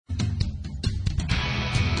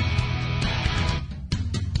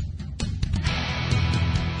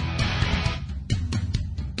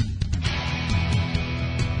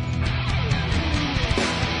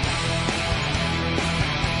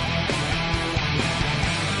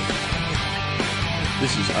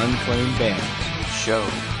This is Unclaimed Bands, show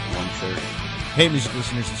 130. Hey, music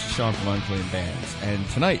listeners, this is Sean from Unclaimed Bands, and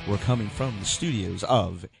tonight we're coming from the studios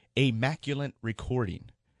of Immaculate Recording.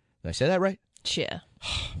 Did I say that right? Yeah.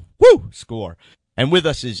 Woo! Score. And with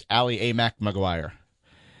us is Allie A. Mac McGuire.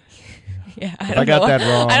 Yeah, I got that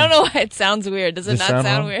wrong. I don't know why it sounds weird. Does it not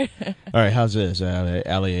sound weird? All right, how's this?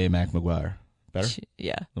 Allie A. Mac McGuire. Better?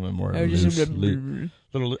 Yeah. A little bit more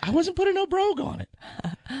Little- I wasn't putting no brogue on it.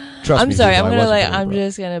 Trust I'm me, sorry. people, I'm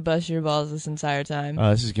just gonna bust your balls this entire time.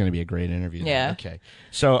 This is going to be a great interview. Yeah. Okay.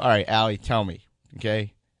 So, all right, Allie, tell me,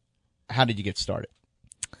 okay, how did you get started?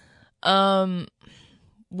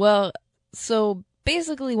 Well, so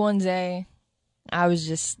basically one day I was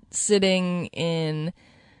just sitting in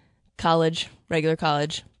college, regular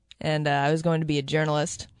college, and I was going to be a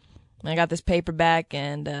journalist. I got this paperback,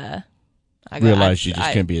 and I realized you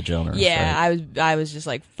just couldn't be a journalist. Yeah, right? I was just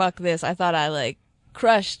like, fuck this. I thought I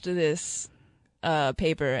crushed this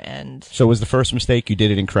paper, and So was the first mistake you did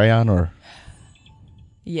it in crayon, or?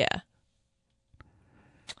 Yeah.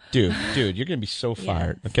 Dude, you're gonna be so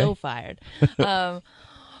fired. Yeah, okay, so fired.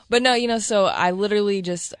 But no, so I literally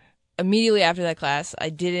just immediately after that class, I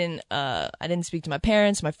didn't speak to my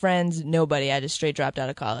parents, my friends, nobody. I just straight dropped out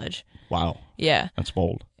of college. Wow. Yeah. That's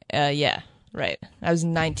bold. Yeah, right. I was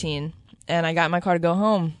 19, and I got in my car to go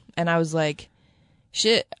home, and I was like,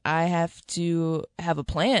 shit, I have to have a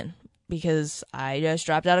plan because I just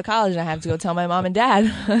dropped out of college, and I have to go tell my mom and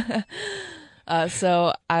dad.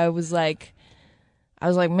 So I was like,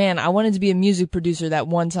 man, I wanted to be a music producer that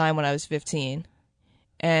one time when I was 15.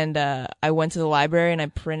 And I went to the library and I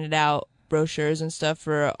printed out brochures and stuff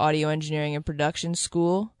for audio engineering and production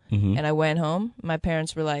school. Mm-hmm. And I went home. My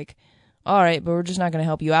parents were like, all right, but we're just not going to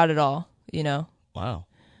help you out at all, you know? Wow.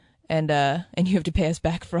 And you have to pay us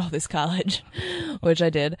back for all this college, which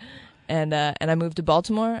I did. And I moved to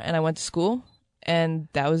Baltimore and I went to school, and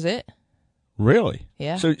that was it. Really?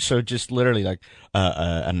 Yeah. So just literally like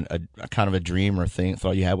a kind of a dream or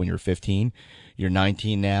thought you had when you were 15. You're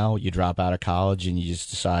 19 now. You drop out of college and you just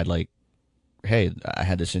decide like, hey, I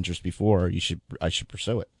had this interest before. I should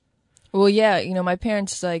pursue it. Well, yeah, my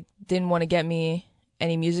parents didn't want to get me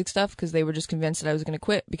any music stuff because they were just convinced that I was going to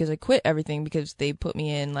quit, because I quit everything because they put me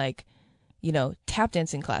in tap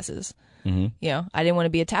dancing classes. Mm-hmm. I didn't want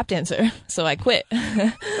to be a tap dancer, so I quit.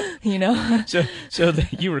 So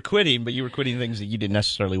you were quitting, but you were quitting things that you didn't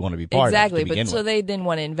necessarily want to be part of. Exactly, to begin but so with. they didn't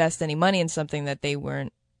want to invest any money in something that they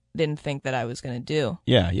didn't think that I was going to do.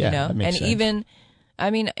 Yeah, that makes sense. Even,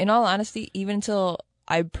 in all honesty, even until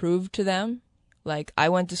I proved to them, I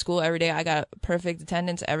went to school every day, I got perfect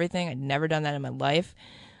attendance, everything. I'd never done that in my life,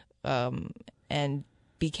 and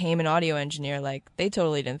became an audio engineer. They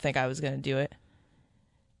totally didn't think I was going to do it.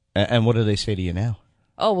 And what do they say to you now?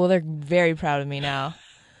 Oh, well, they're very proud of me now.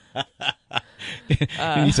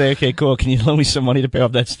 Can you say, okay, cool, can you loan me some money to pay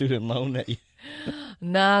off that student loan that you...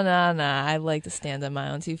 Nah. I like to stand on my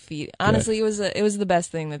own 2 feet. Honestly, it was the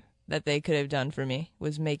best thing that they could have done for me,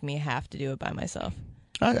 was make me have to do it by myself.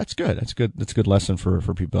 That's good. That's good. That's a good lesson for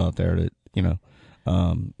people out there that,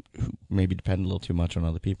 who maybe depend a little too much on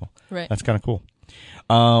other people. Right. That's kind of cool.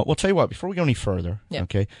 Well, tell you what, before we go any further,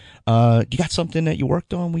 okay, you got something that you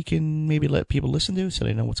worked on we can maybe let people listen to so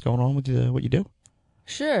they know what's going on with what you do?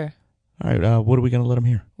 Sure. All right, what are we going to let them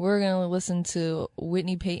hear? We're going to listen to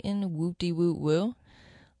Whitney Payton, Whoop-de-Woot-Woo.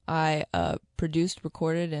 I produced,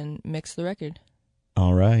 recorded, and mixed the record.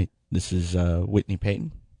 All right. This is Whitney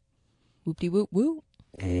Payton. Whoop-de-woot-woo.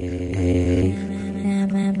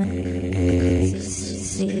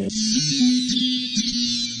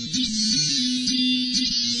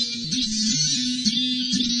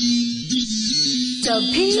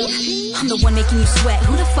 I'm the one making you sweat.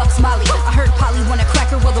 Who the fuck's Molly? I heard Polly want a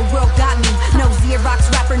cracker, well the world got me. No Xerox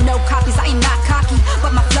rapper, no copies. I am not cocky,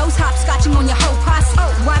 but my flow's hopscotching on your whole posse.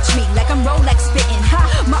 Watch me like I'm Rolex spitting.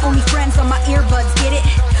 My only friends are my earbuds, get it?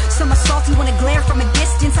 Some are salty, wanna glare from a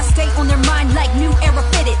distance. I stay on their mind like new era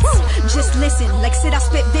fitteds. Just listen, like Sid, I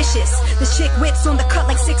spit vicious. The chick whips on the cut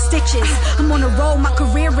like 6 stitches. I'm on a roll, my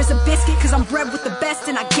career is a biscuit, cause I'm bred with the best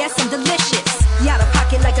and I guess I'm delicious. You out of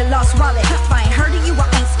pocket like a lost wallet. If I ain't heard of you, I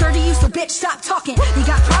ain't scared of you, so bitch stop talking. You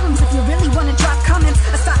got problems if you really wanna drop comments.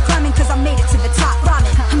 I stop climbing cause I made it to the top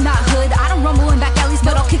ramen. I'm not hood, I don't rumble in back alleys,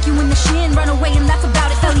 but I'll kick you in the shin, run away and laugh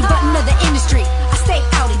about it. Belly button of the industry. I stay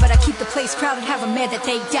outy, but I keep the place crowded, have a man that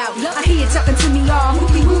they doubt. I hear you talking to me all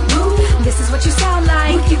whoopie whoop woo. This is what you sound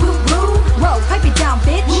like. Whoopie whoop woo. Whoa, pipe it down,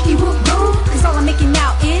 bitch. Whoopie whoop woo. Cause all I'm making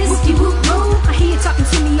now is whoopie whoop woo. I hear you talking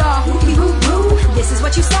to me all whoopie whoop woo. This is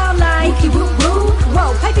what you sound like. Whoopie whoop woo.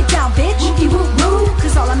 Whoa, pipe it down, bitch. Whoopie whoop woo.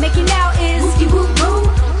 Cause all I'm making now is whoopie whoop woo.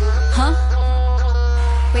 Huh?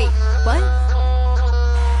 Wait, what?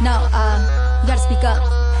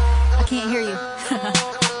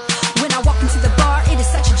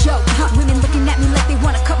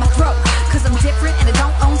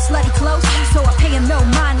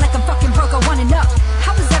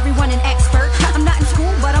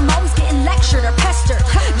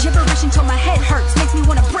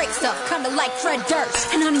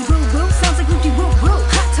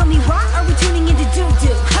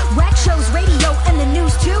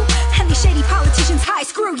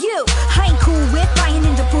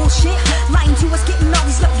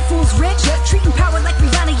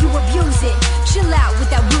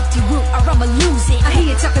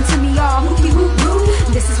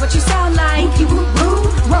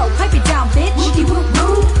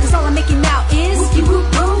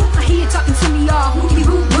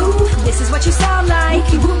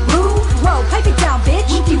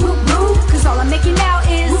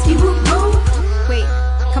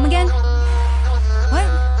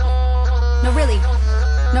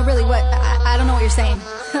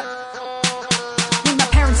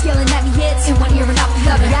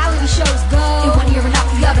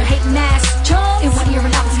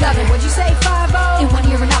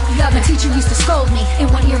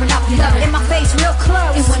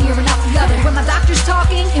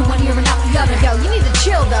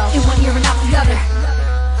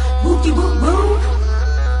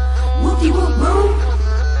 whoop whoop.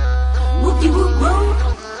 Whoopie whoop whoop.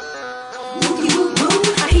 Whoopie whoop whoop.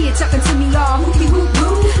 I hear you talking to me all whoopie whoop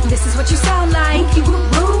whoop. This is what you sound like. Whoopie whoop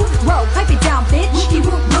whoop. Whoa, pipe it down, bitch. Whoopie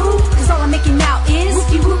whoop whoop. Cause all I'm making now is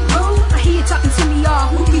whoopie whoop whoop. I hear you talking to me all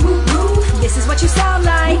whoopie whoop whoop. This is what you sound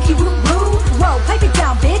like. Whoopie whoop whoop. Whoa, pipe it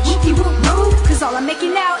down, bitch. Whoopie whoop whoop. Cause all I'm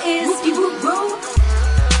making now is whoopie whoop whoop.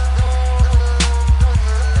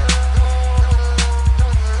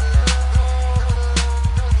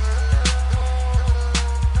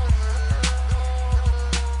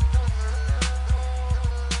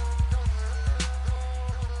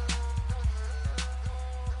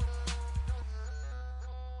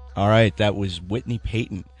 All right, that was Whitney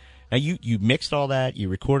Peyton. Now you mixed all that, you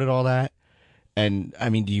recorded all that, and I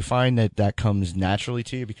mean, do you find that that comes naturally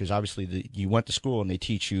to you? Because obviously you went to school and they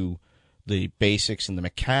teach you the basics and the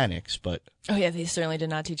mechanics, but Oh yeah, they certainly did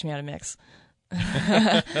not teach me how to mix.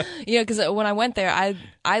 Because when I went there,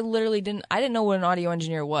 I literally didn't know what an audio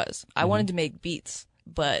engineer was. I wanted to make beats,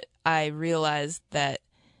 but I realized that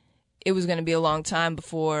it was going to be a long time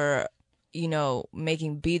before,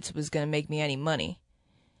 making beats was going to make me any money.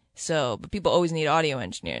 So, but people always need audio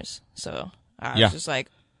engineers. So I was just like,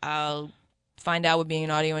 I'll find out what being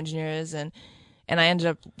an audio engineer is, and I ended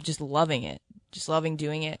up just loving it, just loving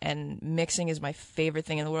doing it. And mixing is my favorite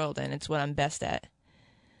thing in the world, and it's what I'm best at.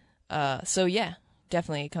 So yeah,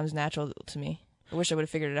 definitely it comes natural to me. I wish I would have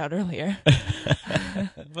figured it out earlier.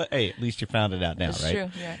 But hey, at least you found it out now, That's right? true.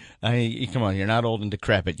 Yeah. Come on, you're not old and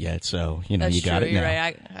decrepit yet, so That's you got true. it now. You're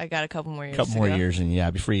right. I got a couple more years. Couple more to go. years,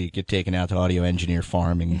 and before you get taken out to audio engineer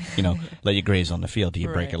farm and let you graze on the field till you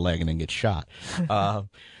break Right. a leg and then get shot.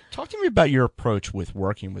 Talk to me about your approach with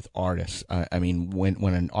working with artists. I mean, when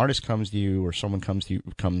an artist comes to you or someone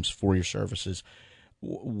comes for your services,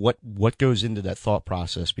 what goes into that thought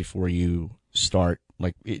process before you start,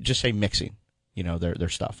 like, just say mixing, their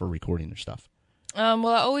stuff or recording their stuff? Well,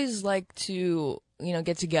 I always like to,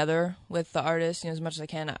 get together with the artist, as much as I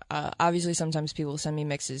can. Obviously, sometimes people send me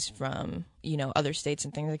mixes from, other states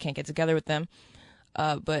and things. I can't get together with them.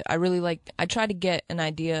 But I try to get an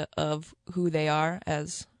idea of who they are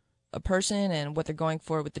as a person and what they're going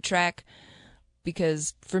for with the track.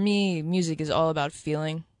 Because for me, music is all about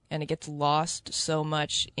feeling, and it gets lost so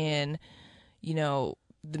much in,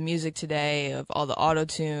 the music today of all the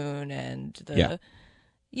auto-tune and the,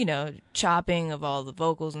 chopping of all the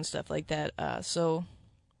vocals and stuff like that. So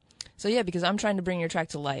yeah, because I'm trying to bring your track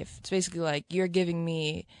to life. It's basically like you're giving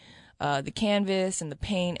me the canvas and the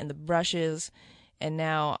paint and the brushes, and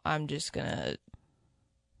now I'm just gonna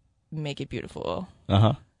make it beautiful.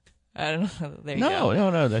 I don't know. There you go.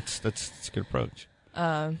 No. That's a good approach.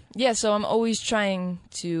 Yeah. So I'm always trying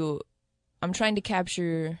to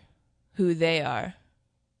capture who they are,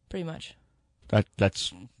 pretty much.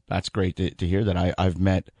 That's great to hear that. I've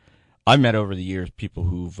met over the years people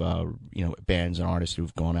who've bands and artists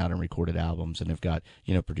who've gone out and recorded albums and have got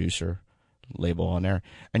producer label on there,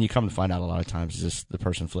 and you come to find out a lot of times is just the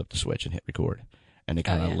person flipped the switch and hit record, and they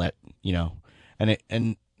kind of let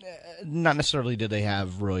and not necessarily did they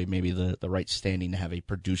have really maybe the right standing to have a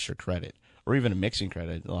producer credit or even a mixing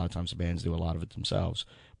credit. A lot of times the bands do a lot of it themselves,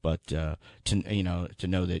 but to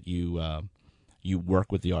know that you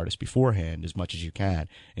work with the artist beforehand as much as you can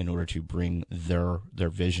in order to bring their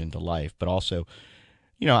vision to life, but also,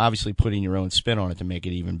 obviously putting your own spin on it to make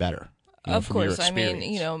it even better. Of from your course, I mean,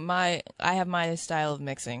 experience. I have my style of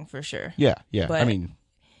mixing for sure. Yeah. But, I mean,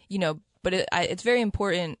 but it's very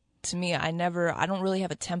important to me. I don't really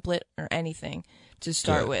have a template or anything to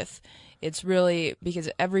start with. It's really because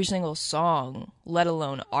every single song, let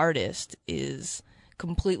alone artist, is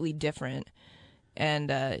completely different,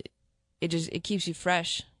 and it keeps you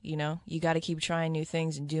fresh. You got to keep trying new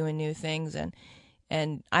things and doing new things,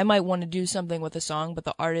 and I might want to do something with a song, but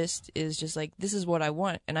the artist is just like, this is what I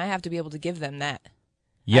want, and I have to be able to give them that.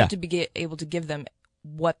 Yeah. I have to be able to give them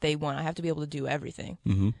what they want. I have to be able to do everything.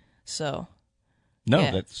 Mm-hmm. So,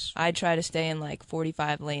 that's I try to stay in like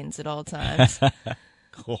 45 lanes at all times.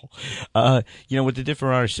 cool. With the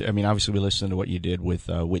different artists, I mean, obviously we listened to what you did with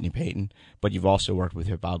Whitney Peyton, but you've also worked with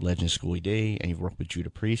hip hop legend Schoolie D, and you've worked with Judah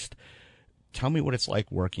Priest. Tell me what it's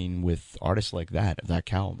like working with artists like that, of that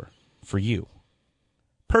caliber, for you,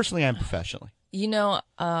 personally and professionally.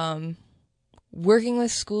 Working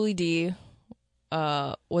with Schoolie D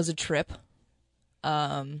was a trip.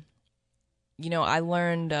 I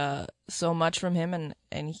learned so much from him,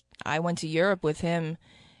 and I went to Europe with him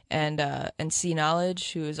and C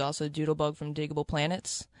Knowledge, who is also Doodlebug from Diggable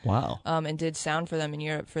Planets. Wow. And did sound for them in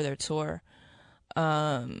Europe for their tour.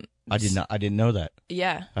 I didn't know that.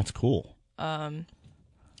 Yeah. That's cool.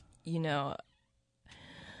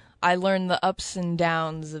 I learned the ups and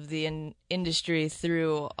downs of the industry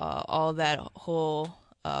through all that whole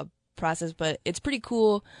process. But it's pretty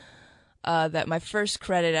cool that my first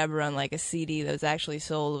credit ever on like a CD that was actually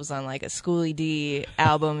sold was on like a Schoolie D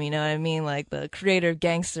album. You know what I mean? Like the creator of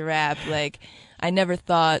gangster rap. Like I never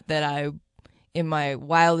thought that in my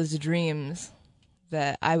wildest dreams,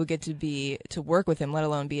 that I would get to work with him, let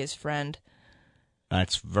alone be his friend.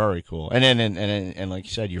 That's very cool. And then and like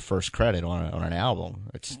you said, your first credit on an album,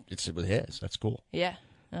 it's with his. That's cool. Yeah.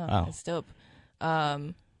 Oh, wow. That's dope.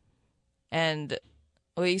 And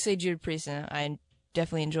well, you say Judah Priest, and I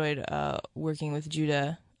definitely enjoyed working with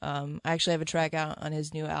Judah. I actually have a track out on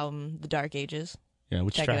his new album, The Dark Ages. Yeah,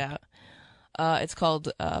 which Check track? it out. It's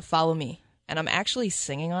called Follow Me, and I'm actually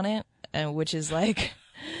singing on it, which is like,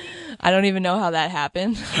 I don't even know how that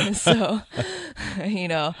happened. So,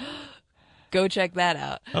 go check that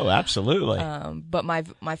out. Oh, absolutely. But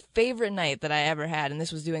my favorite night that I ever had, and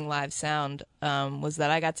this was doing live sound, was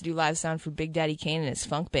that I got to do live sound for Big Daddy Kane and his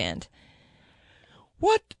funk band.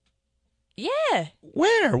 What? Yeah.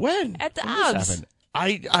 Where? When? At the When this Obs. happened?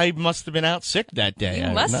 I must have been out sick that day.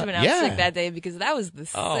 You must have been out sick that day, because that was the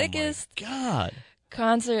sickest Oh my God.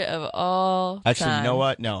 concert of all Actually, time. you know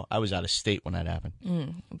what? No, I was out of state when that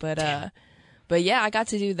happened. But yeah, I got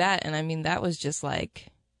to do that, and I mean, that was just like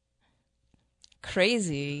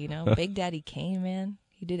crazy, Big Daddy Kane, man.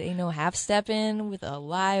 He did Ain't No Half Steppin' with a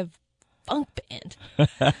live funk band.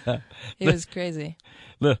 It was crazy.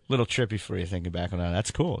 Little trippy for you thinking back on that.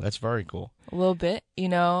 That's cool. That's very cool. A little bit,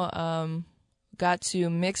 got to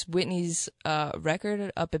mix Whitney's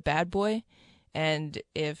record up at Bad Boy. And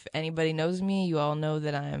if anybody knows me, you all know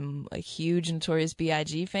that I'm a huge Notorious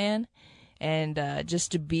B.I.G. fan. And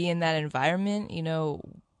just to be in that environment,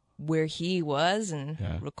 where he was and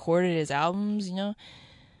recorded his albums, I've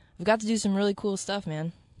got to do some really cool stuff,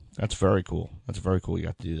 man. That's very cool. That's very cool you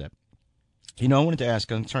got to do that. I wanted to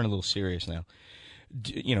ask, I'm turning a little serious now.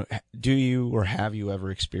 Do you or have you ever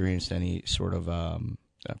experienced any sort of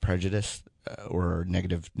prejudice or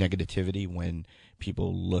negativity when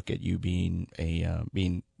people look at you being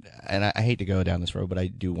and I hate to go down this road, but I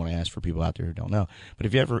do want to ask for people out there who don't know, but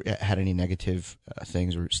have you ever had any negative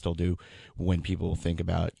things, or still do, when people think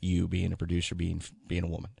about you being a producer, being a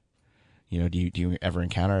woman? Do you ever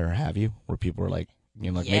encounter, or have you, where people are like,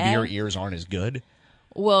 maybe your ears aren't as good?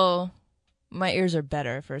 Well, my ears are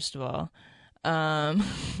better, first of all. I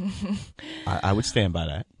would stand by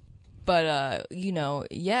that. But,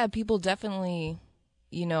 people definitely,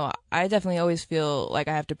 I definitely always feel like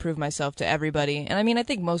I have to prove myself to everybody. And I mean, I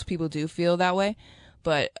think most people do feel that way.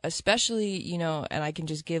 But especially, and I can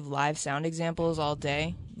just give live sound examples all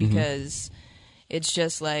day, because it's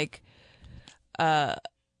just like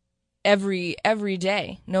every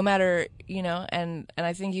day, no matter, and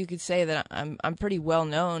I think you could say that I'm pretty well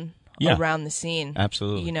known around the scene.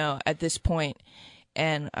 Absolutely. At this point.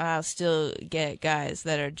 And I'll still get guys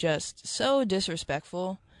that are just so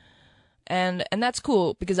disrespectful. And that's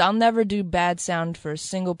cool, because I'll never do bad sound for a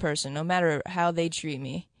single person, no matter how they treat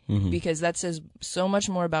me. Because that says so much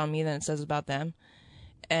more about me than it says about them.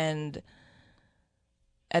 And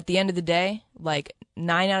at the end of the day, like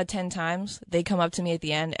 9 out of 10 times, they come up to me at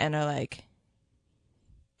the end and are like,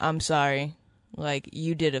 I'm sorry. Like,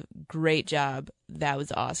 you did a great job. That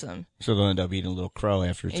was awesome. So they'll end up eating a little crow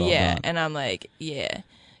after it's all done. Yeah, and I'm like, yeah.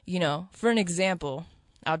 For an example,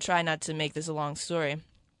 I'll try not to make this a long story,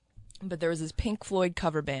 but there was this Pink Floyd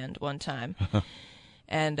cover band one time,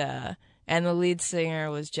 and the lead singer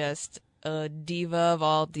was just a diva of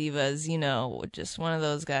all divas, just one of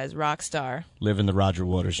those guys, rock star. Living the Roger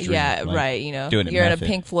Waters dream. Yeah, like, right, doing it you're method. in a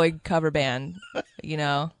Pink Floyd cover band,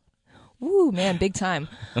 Woo, man, big time.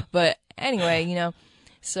 But anyway,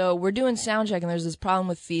 so we're doing sound check, and there's this problem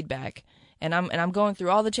with feedback. And I'm going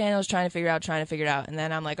through all the channels trying to figure it out. And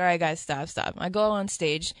then I'm like, all right, guys, stop. I go on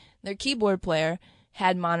stage. Their keyboard player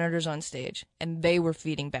had monitors on stage, and they were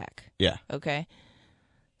feeding back. Yeah. Okay.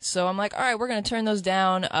 So I'm like, all right, we're going to turn those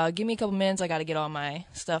down. Give me a couple minutes. I got to get all my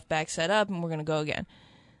stuff back set up, and we're going to go again.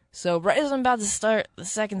 So right as I'm about to start the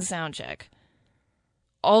second sound check,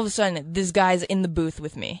 all of a sudden, this guy's in the booth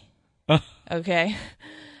with me. Okay.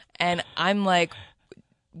 And I'm like,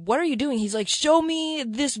 what are you doing? He's like, show me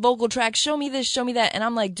this vocal track, show me this, show me that. And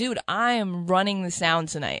I'm like, dude, I am running the sound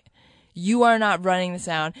tonight. You are not running the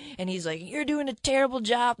sound. And he's like, you're doing a terrible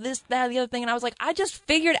job, this, that, the other thing. And I was like, I just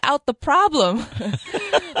figured out the problem.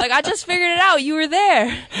 Like, I just figured it out. You were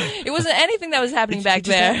there. It wasn't anything that was happening back it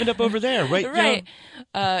just there. happened up over there, right? Right.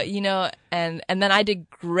 And then I did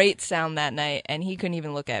great sound that night, and he couldn't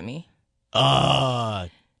even look at me.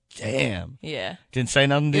 damn. Yeah. Didn't say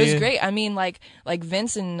nothing to you? It was great. I mean, like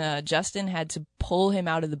Vince and Justin had to pull him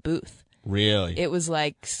out of the booth. Really? It was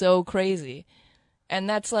like so crazy. And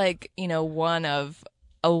that's like, one of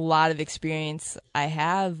a lot of experience I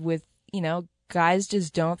have with, guys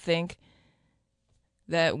just don't think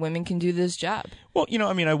that women can do this job. Well,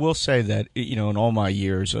 I will say that, in all my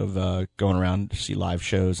years of going around to see live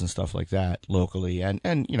shows and stuff like that locally, and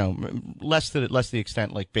less to the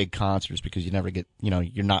extent like big concerts, because you never get,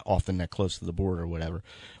 you're not often that close to the border or whatever.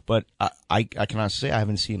 But I can honestly say I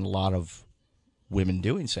haven't seen a lot of women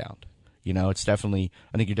doing sound. It's definitely,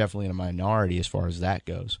 I think you're definitely in a minority as far as that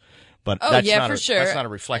goes. But that's sure. not a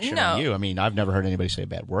reflection on you. I mean, I've never heard anybody say a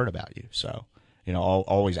bad word about you. So,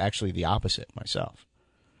 always actually the opposite myself.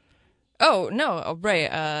 Oh, no,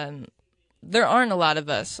 right. There aren't a lot of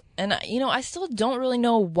us. And, I still don't really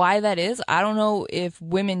know why that is. I don't know if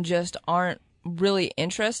women just aren't really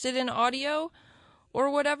interested in audio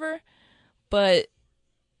or whatever. But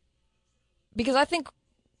because I think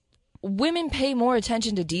women pay more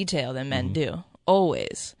attention to detail than men do,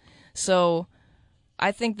 always. So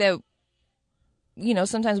I think that,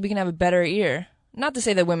 sometimes we can have a better ear. Not to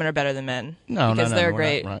say that women are better than men. No, because they're we're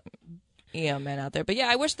great. not, men out there. But yeah,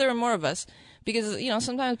 I wish there were more of us, because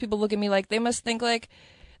sometimes people look at me like they must think like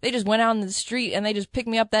they just went out in the street and they just picked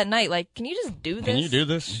me up that night. Like, can you just do this? Can you do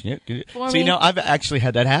this? Yeah. For See, me? I've actually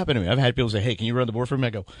had that happen to me. I've had people say, "Hey, can you run the board for me?"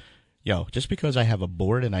 I go, "Yo, just because I have a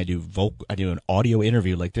board and I do an audio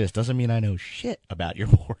interview like this doesn't mean I know shit about your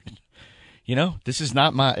board." This is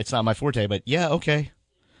it's not my forte. But yeah, okay.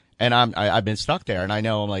 And I've been stuck there, and I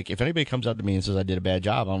know I'm like, if anybody comes up to me and says I did a bad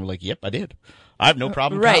job, I'm like, "Yep, I did. I have no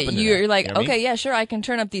problem." Right? copping to You're that. like, You know what I okay, mean? yeah, sure, I can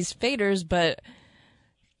turn up these faders, but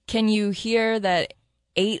can you hear that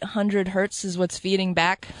 800 hertz is what's feeding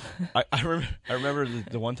back? I remember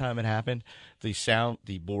the one time it happened.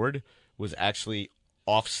 The board was actually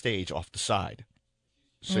off stage, off the side.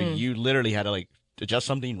 So you literally had to like adjust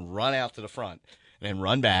something, run out to the front, and then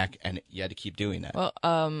run back, and you had to keep doing that.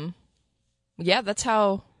 Well, yeah, that's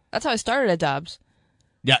how I started at Dobbs.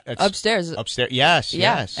 Yeah, upstairs. Yes,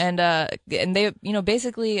 Yeah. yes. And they,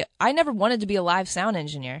 basically, I never wanted to be a live sound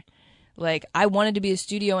engineer. Like, I wanted to be a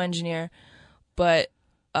studio engineer, but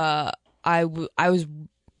I was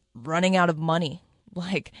running out of money.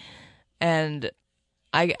 Like, and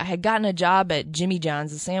I had gotten a job at Jimmy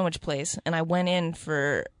John's, the sandwich place, and I went in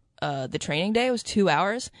for the training day. It was 2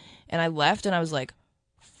 hours, and I left, and I was like,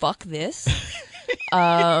 fuck this.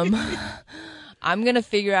 I'm gonna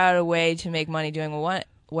figure out a way to make money doing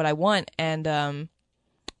what I want, and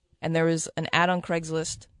there was an ad on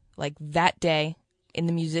Craigslist like that day in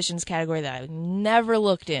the musicians category that I never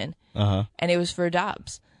looked in, and it was for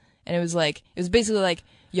Dobbs, and it was basically like,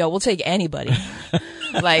 yo, we'll take anybody.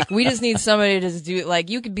 Like, we just need somebody to just do, like,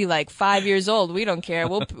 you could be like 5 years old, we don't care,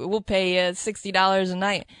 we'll pay you $60 a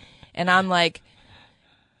night. And I'm like,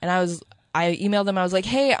 I emailed them, I was like,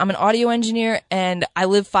 hey, I'm an audio engineer and I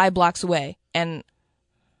live 5 blocks away. And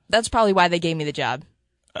that's probably why they gave me the job,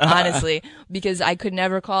 honestly, because I could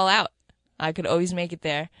never call out. I could always make it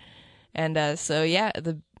there. And so, yeah,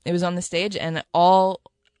 it was on the stage, and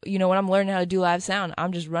when I'm learning how to do live sound,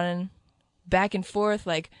 I'm just running back and forth.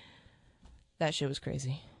 Like, that shit was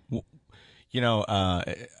crazy.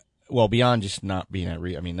 Well, beyond just not being I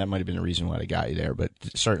mean, that might have been the reason why they got you there, but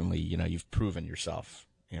certainly, you've proven yourself,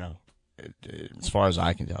 as far as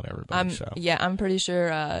I can tell to everybody. Yeah, I'm pretty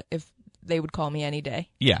sure if they would call me any day.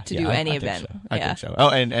 To do any I event. Think so. I think so. Oh,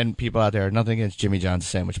 and people out there, nothing against Jimmy John's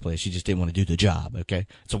sandwich place. You just didn't want to do the job, okay?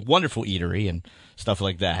 It's a wonderful eatery and stuff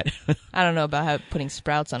like that. I don't know about putting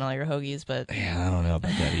sprouts on all your hoagies, but yeah, I don't know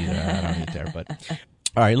about that either. I don't eat there, but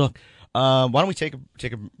all right, look. Why don't we take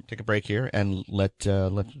a break here and let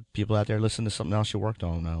people out there listen to something else you worked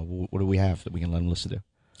on? What do we have that we can let them listen to?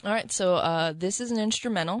 All right, so this is an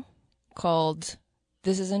instrumental called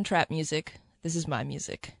 "This Isn't Trap Music. This Is My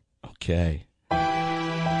Music." Okay.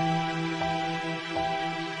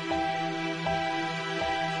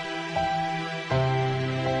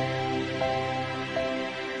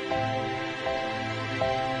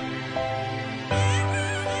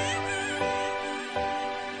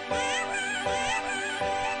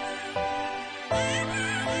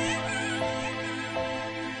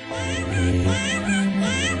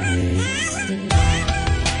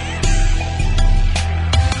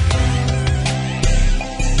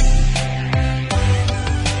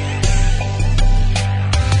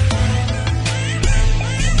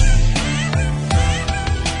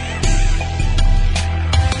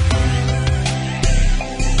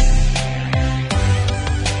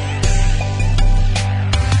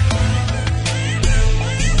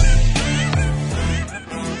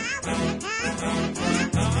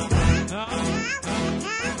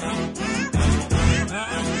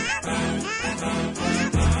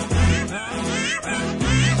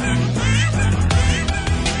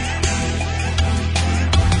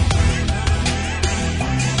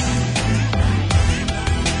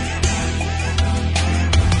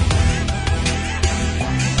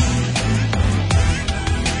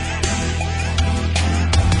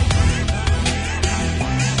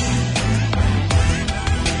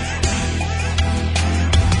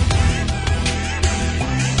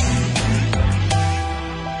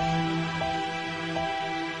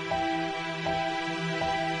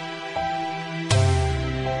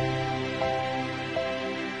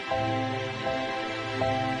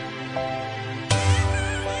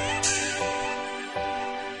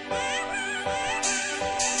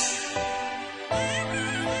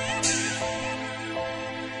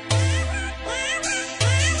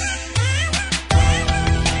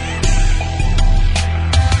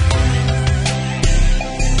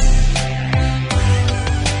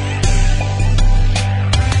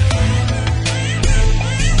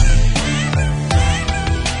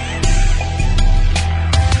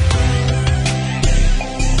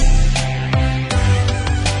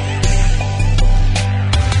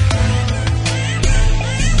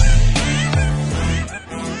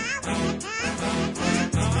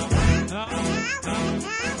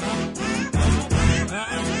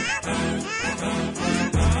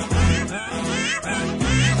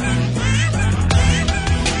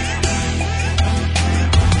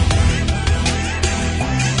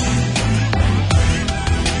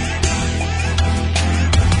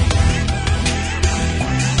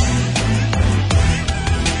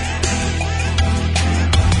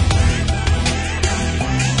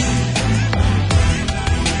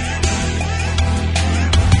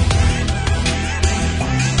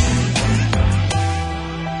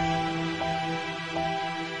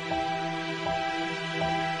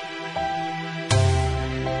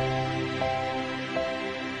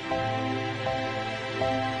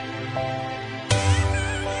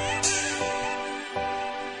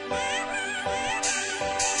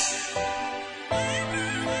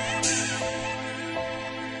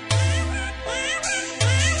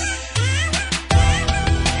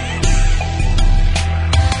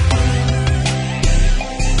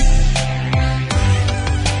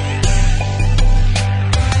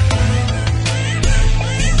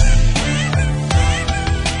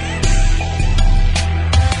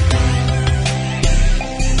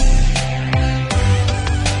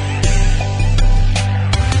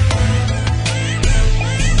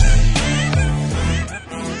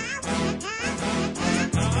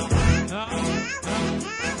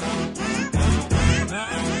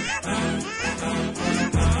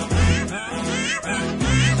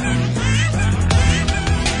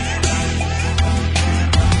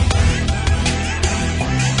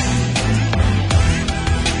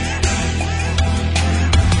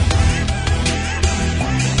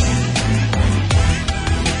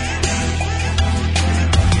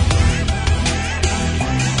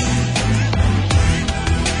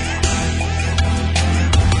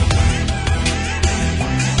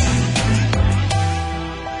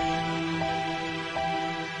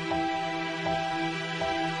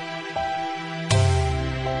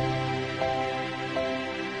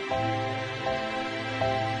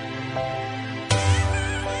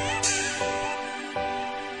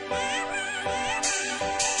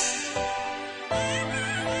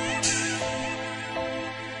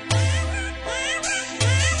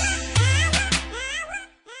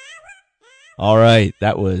 All right,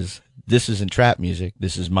 that was This Isn't Trap Music,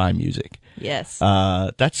 This Is My Music. Yes.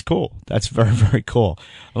 That's cool. That's very, very cool.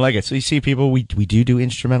 I like it. So you see, people, we do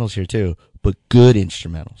instrumentals here too, but good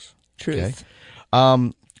instrumentals. Truth. Okay?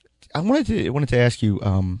 I wanted to ask you,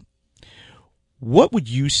 what would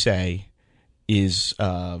you say is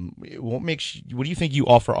what do you think you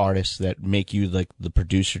offer artists that make you like the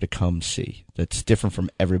producer to come see that's different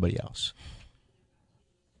from everybody else?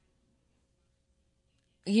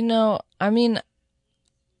 You know, I mean,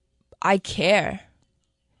 I care.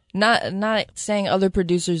 Not saying other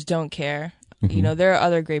producers don't care. Mm-hmm. You know, there are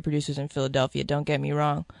other great producers in Philadelphia, don't get me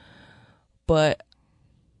wrong. But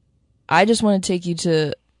I just want to take you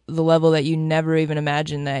to the level that you never even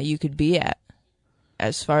imagined that you could be at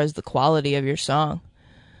as far as the quality of your song.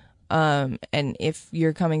 And if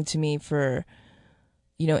you're coming to me for,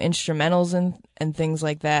 you know, instrumentals and things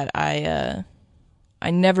like that, I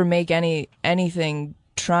never make anything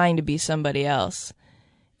trying to be somebody else.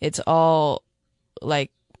 It's all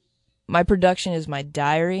like my production is my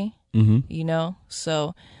diary, you know?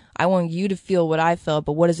 So I want you to feel what I felt,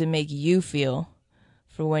 but what does it make you feel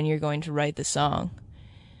for when you're going to write the song?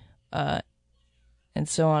 And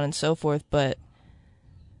so on and so forth. But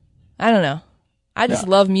I don't know. I just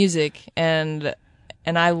love music, and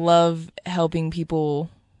I love helping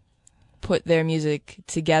people put their music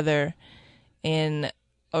together in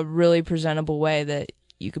a really presentable way that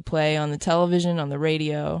you could play on the television, on the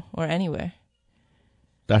radio, or anywhere.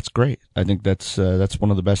 That's great. I think that's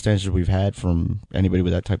one of the best answers we've had from anybody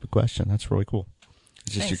with that type of question. That's really cool.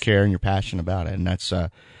 It's just Thanks. your care and your passion about it, and that's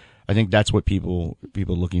I think that's what people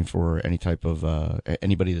looking for any type of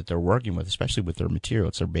anybody that they're working with, especially with their material.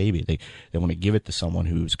 It's their baby. They want to give it to someone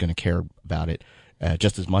who's going to care about it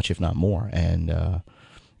just as much, if not more. And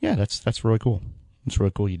yeah, that's really cool. It's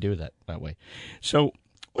really cool you do that way. So,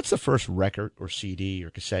 what's the first record or CD or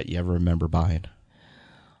cassette you ever remember buying?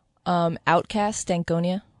 Outcast,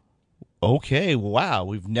 Stankonia. Okay, wow,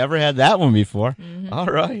 we've never had that one before. Mm-hmm. All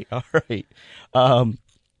right.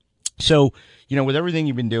 So, you know, with everything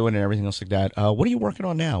you've been doing and everything else like that, what are you working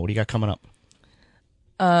on now? What do you got coming up?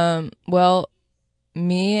 Well,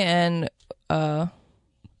 me and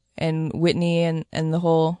Whitney and the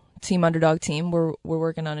whole Team Underdog team, we're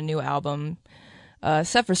working on a new album.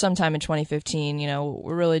 Except for sometime in 2015, you know,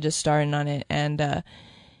 we're really just starting on it, and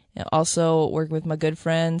also working with my good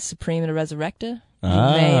friend Supreme the Resurrector. You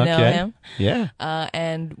may know him. Yeah.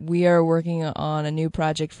 And we are working on a new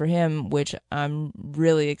project for him, which I'm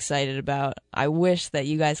really excited about. I wish that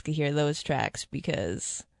you guys could hear those tracks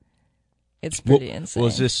because it's pretty insane.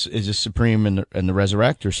 Well, is this Supreme and the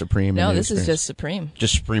Resurrect, or Supreme? No, and this is just Supreme.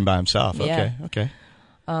 Just Supreme by himself. Yeah. Okay.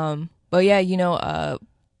 But yeah, you know,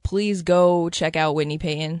 please go check out Whitney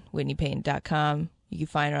Payton, WhitneyPayton.com. You can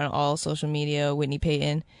find her on all social media, Whitney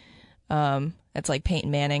Payton. It's like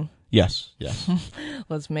Peyton Manning. Yes.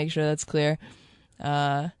 Let's make sure that's clear.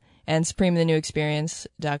 And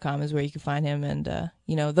SupremeTheNewExperience.com is where you can find him. And,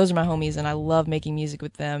 you know, those are my homies, and I love making music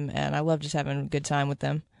with them, and I love just having a good time with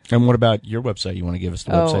them. And what about your website? You want to give us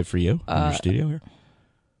the website for you in your studio here?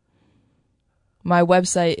 My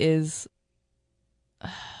website is...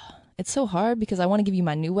 It's so hard because I want to give you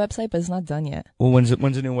my new website, but it's not done yet. Well, when's the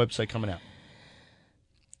new website coming out?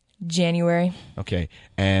 January. Okay.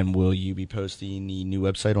 And will you be posting the new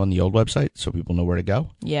website on the old website so people know where to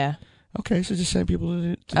go? Yeah. Okay, so just send people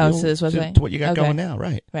to this website? to what you got going now,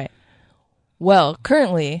 right? Right. Well,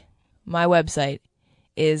 currently, my website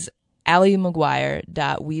is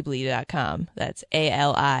AliMcGuire.Weebly.com. That's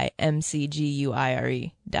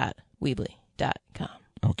ALIMCGUIRE.Weebly.com.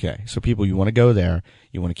 Okay, so people, you want to go there.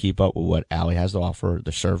 You want to keep up with what Ali has to offer,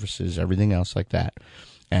 the services, everything else like that.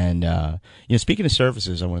 And, you know, speaking of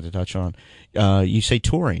services, I wanted to touch on, you say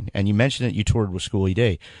touring, and you mentioned that you toured with Schoolie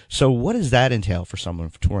D. So what does that entail for someone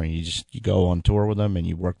for touring? You go on tour with them and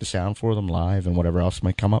you work the sound for them live and whatever else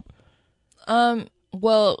might come up?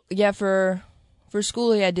 Well, yeah, for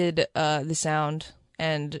Schoolie, I did, the sound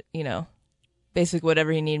and, you know, basically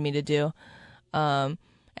whatever he needed me to do. And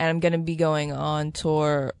I'm going to be going on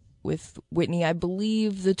tour with Whitney. I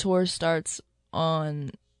believe the tour starts on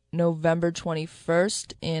November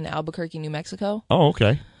 21st in Albuquerque, New Mexico. Oh,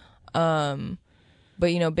 okay. But,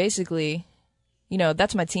 you know, basically, you know,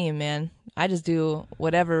 that's my team, man. I just do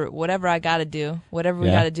whatever I got to do, whatever we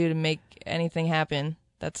got to do to make anything happen.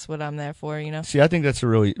 That's what I'm there for, you know. See, I think that's a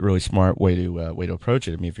really, really smart way to approach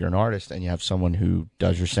it. I mean, if you're an artist and you have someone who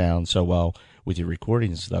does your sound so well with your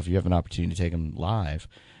recordings and stuff, you have an opportunity to take them live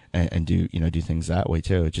and do things that way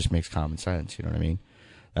too. It just makes common sense. You know what I mean?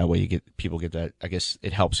 That way people get that. I guess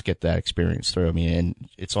it helps get that experience through. I mean, and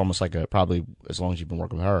it's almost like probably as long as you've been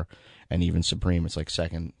working with her and even Supreme, it's like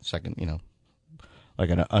second, like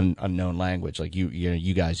an unknown language. Like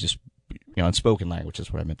you guys just, in spoken language,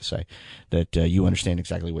 that's what I meant to say, that you understand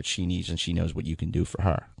exactly what she needs and she knows what you can do for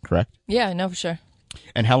her, correct? Yeah, no, for sure.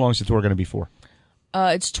 And how long is the tour going to be for?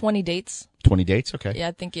 It's 20 dates. 20 dates? Okay. Yeah,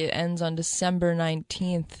 I think it ends on December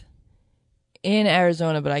 19th in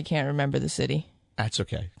Arizona, but I can't remember the city. That's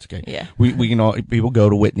okay. It's okay. Yeah. We can all, people go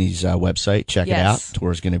to Whitney's website, check it out. Yes.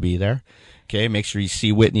 Tour's going to be there. Okay. Make sure you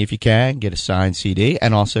see Whitney if you can, get a signed CD,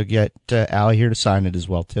 and also get Allie here to sign it as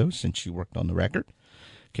well, too, since she worked on the record.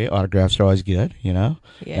 Okay. Autographs are always good, Yeah.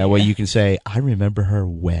 That way you can say, I remember her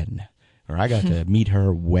when, or I got to meet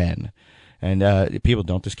her when. And people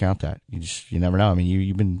don't discount that. You never know. I mean,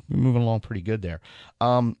 you've been moving along pretty good there.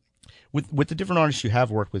 With the different artists you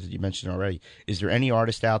have worked with that you mentioned already, is there any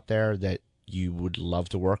artist out there that you would love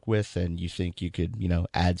to work with and you think you could,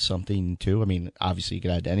 add something to? I mean, obviously you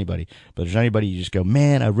could add to anybody, but is there anybody you just go,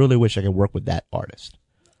 man, I really wish I could work with that artist?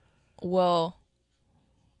 Well,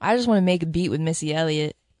 I just want to make a beat with Missy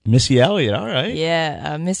Elliott. Missy Elliott, all right.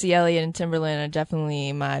 Yeah, Missy Elliott and Timberland are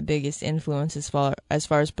definitely my biggest influence as far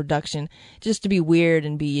as production. Just to be weird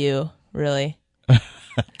and be you, really.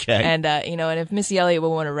 Okay. And and if Missy Elliott would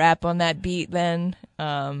want to rap on that beat, then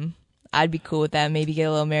I'd be cool with that. Maybe get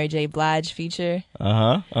a little Mary J. Blige feature.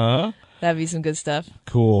 That'd be some good stuff.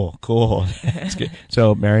 Cool. That's good.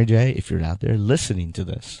 So Mary J., if you're out there listening to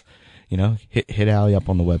this, hit Allie up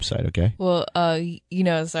on the website, okay? Well,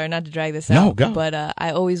 sorry, not to drag this No, out, go. but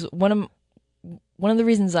I always one of the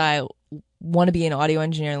reasons I want to be an audio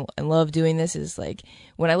engineer and love doing this is like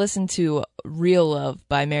when I listen to "Real Love"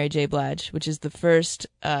 by Mary J. Blige, which is the first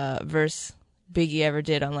verse Biggie ever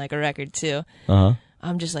did on like a record too.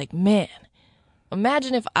 I'm just like, man,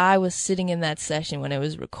 imagine if I was sitting in that session when it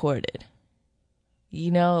was recorded.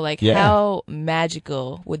 How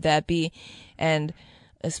magical would that be? And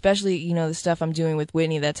especially, the stuff I'm doing with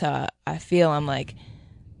Whitney, that's how I feel. I'm like,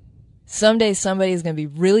 someday somebody's going to be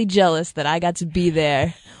really jealous that I got to be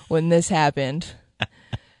there when this happened.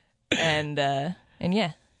 And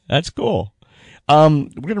yeah. That's cool. We're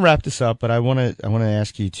going to wrap this up, but I want to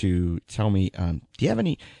ask you to tell me, do you have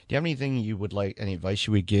anything you would like, any advice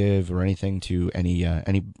you would give or anything to any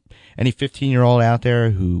 15-year-old out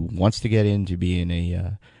there who wants to get into being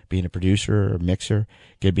a producer or mixer,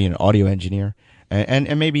 being an audio engineer?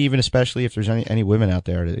 And maybe even especially if there's any women out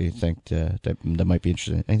there that you think that might be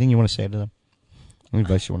interested. Anything you want to say to them? Any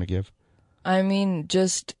advice you want to give? I mean,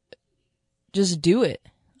 just do it.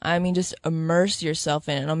 I mean, just immerse yourself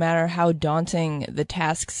in it. No matter how daunting the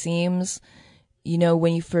task seems,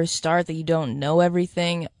 when you first start that you don't know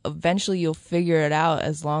everything, eventually you'll figure it out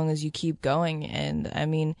as long as you keep going. And I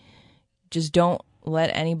mean, just don't let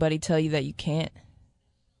anybody tell you that you can't,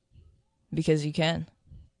 because you can.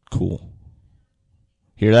 Cool.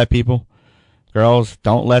 Hear that, people? Girls,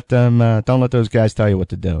 don't let those guys tell you what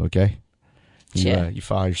to do, okay? You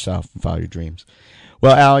follow yourself and follow your dreams.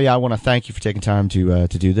 Well, Allie, I want to thank you for taking time to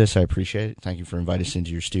do this. I appreciate it. Thank you for inviting us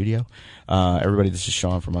into your studio. Everybody, this is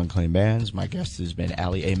Sean from Unclaimed Bands. My guest has been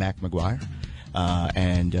Allie Amack McGuire.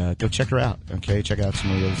 And go check her out, okay? Check out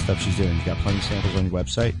some of the other stuff she's doing. You've got plenty of samples on your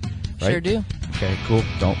website, right? Sure do. Okay, cool.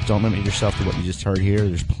 Don't limit yourself to what you just heard here.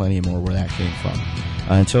 There's plenty more where that came from.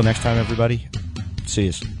 Until next time, everybody. See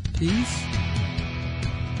you. Peace.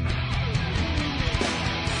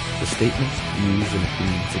 The statements, views, and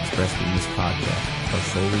opinions expressed in this podcast are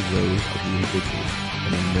solely those of the individual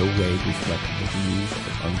and in no way reflect the views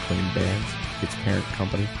of Unclaimed Bands, its parent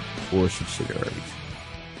company, or subsidiaries.